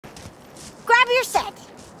grab your set.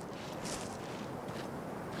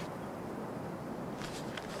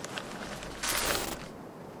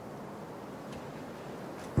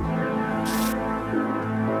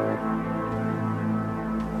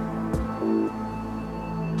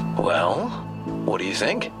 Well, what do you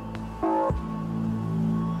think?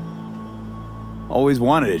 Always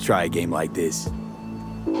wanted to try a game like this.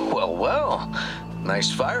 Well, well.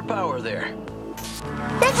 Nice firepower there.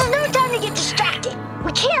 This is no time to get distracted.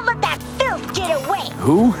 We can't let that filth get away.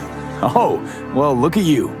 Who? Oh, well, look at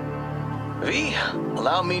you. V,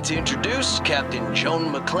 allow me to introduce Captain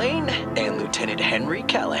Joan McClane and Lieutenant Henry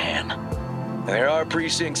Callahan. They're our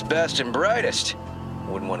precinct's best and brightest.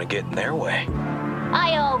 Wouldn't want to get in their way.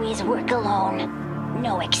 I always work alone.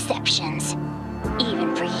 No exceptions.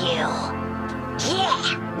 Even for you.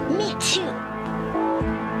 Yeah, me too.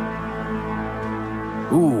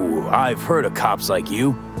 Ooh, I've heard of cops like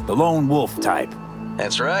you. The lone wolf type.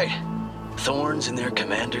 That's right. Thorns in their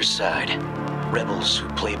commander's side. Rebels who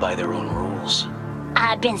play by their own rules.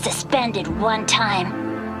 I've been suspended 1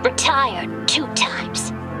 time, retired 2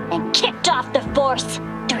 times, and kicked off the force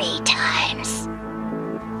 3 times.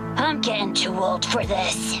 I'm getting too old for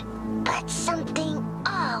this. But something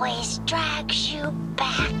always drags you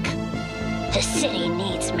back. The city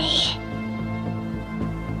needs me.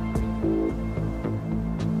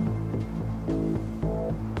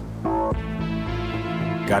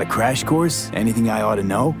 Got a crash course? Anything I ought to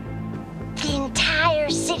know? The entire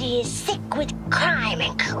city is sick with crime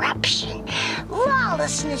and corruption.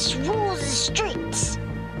 Lawlessness rules the streets.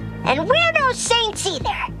 And we're no saints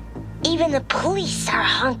either. Even the police are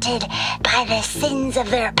haunted by the sins of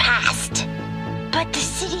their past. But the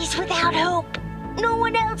city's without hope. No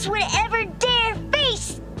one else would ever dare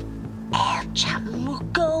face El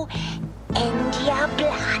Chamuco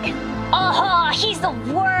Endiablado. Oh, he's the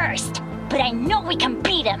worst! But I know we can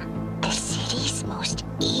beat him. The city's most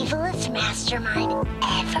evilest mastermind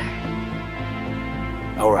ever.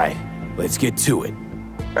 All right, let's get to it.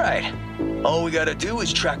 Right. All we gotta do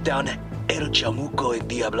is track down El Chamuco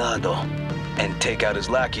Endiablado and take out his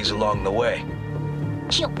lackeys along the way.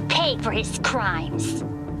 He'll pay for his crimes.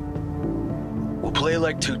 We'll play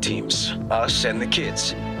like 2 teams, us and the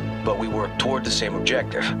kids, but we work toward the same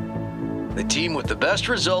objective. The team with the best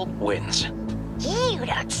result wins. You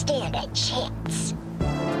don't stand a chance.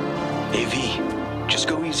 AV, just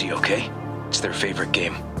go easy, okay? It's their favorite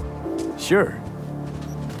game. Sure.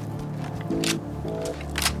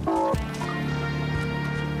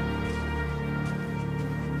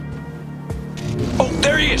 Oh,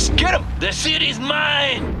 there he is! Get him! The city's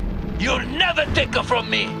mine! You'll never take her from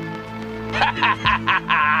me!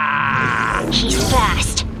 He's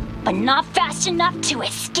fast, but not fast enough to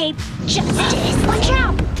escape justice. Watch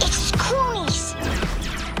out! It's cronies!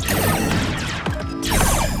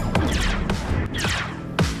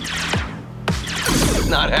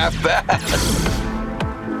 Not half bad.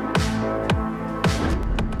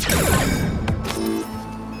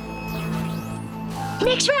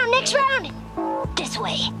 Next round, next round! This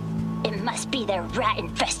way. It must be their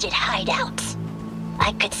rat-infested hideouts.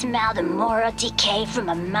 I could smell the moral decay from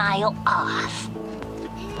a mile off.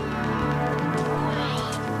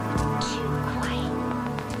 Too quiet.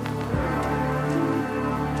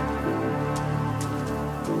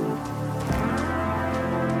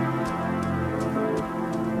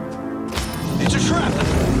 It's a trap.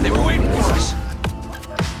 They were waiting for us.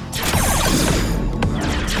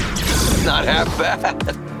 Not half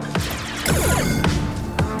bad.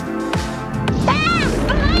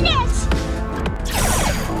 Behind us!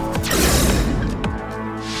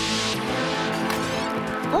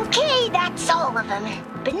 Okay, that's all of them.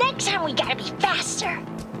 But next time we gotta be faster.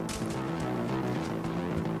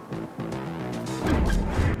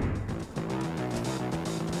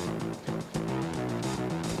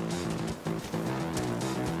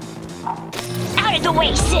 Out of the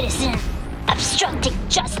way, citizen! Obstructing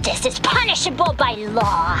justice is punishable by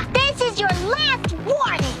law. This is your last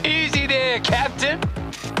warning! Easy there, Captain!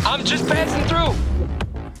 I'm just passing through!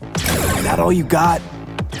 That all you got?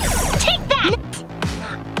 Take that!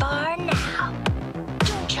 Not far now.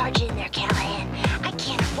 Don't charge in there, Callahan. I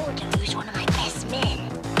can't afford to lose one of my best men.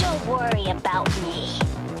 Don't worry about me.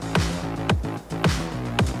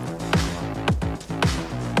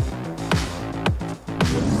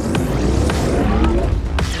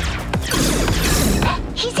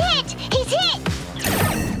 He's hit! He's hit!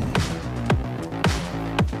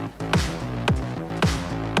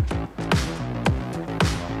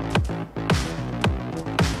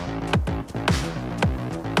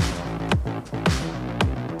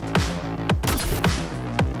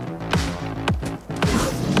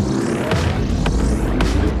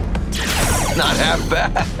 not half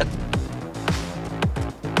bad.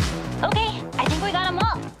 Okay, I think we got them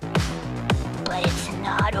all. But it's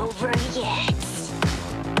not over yet.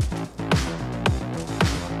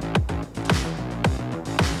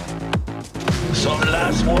 Some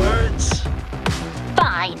last words?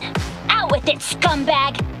 Fine. Out with it,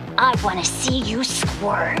 scumbag. I want to see you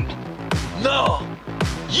squirm. No!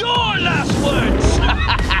 Your last words!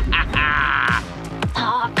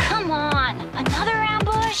 Aw, come on. Another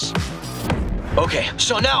ambush? Okay,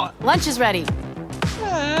 so now... Lunch is ready.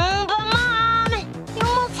 But Mom, you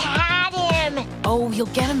almost had him. Oh, you'll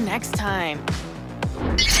get him next time.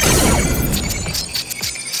 Did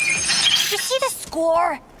you see the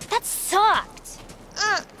score? That sucked.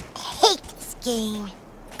 Hate this game.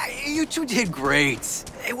 You two did great.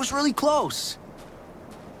 It was really close.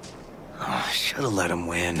 Oh, should have let him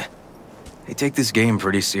win. They take this game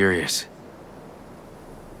pretty serious.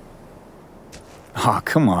 Oh,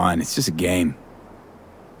 come on. It's just a game.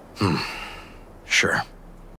 Sure.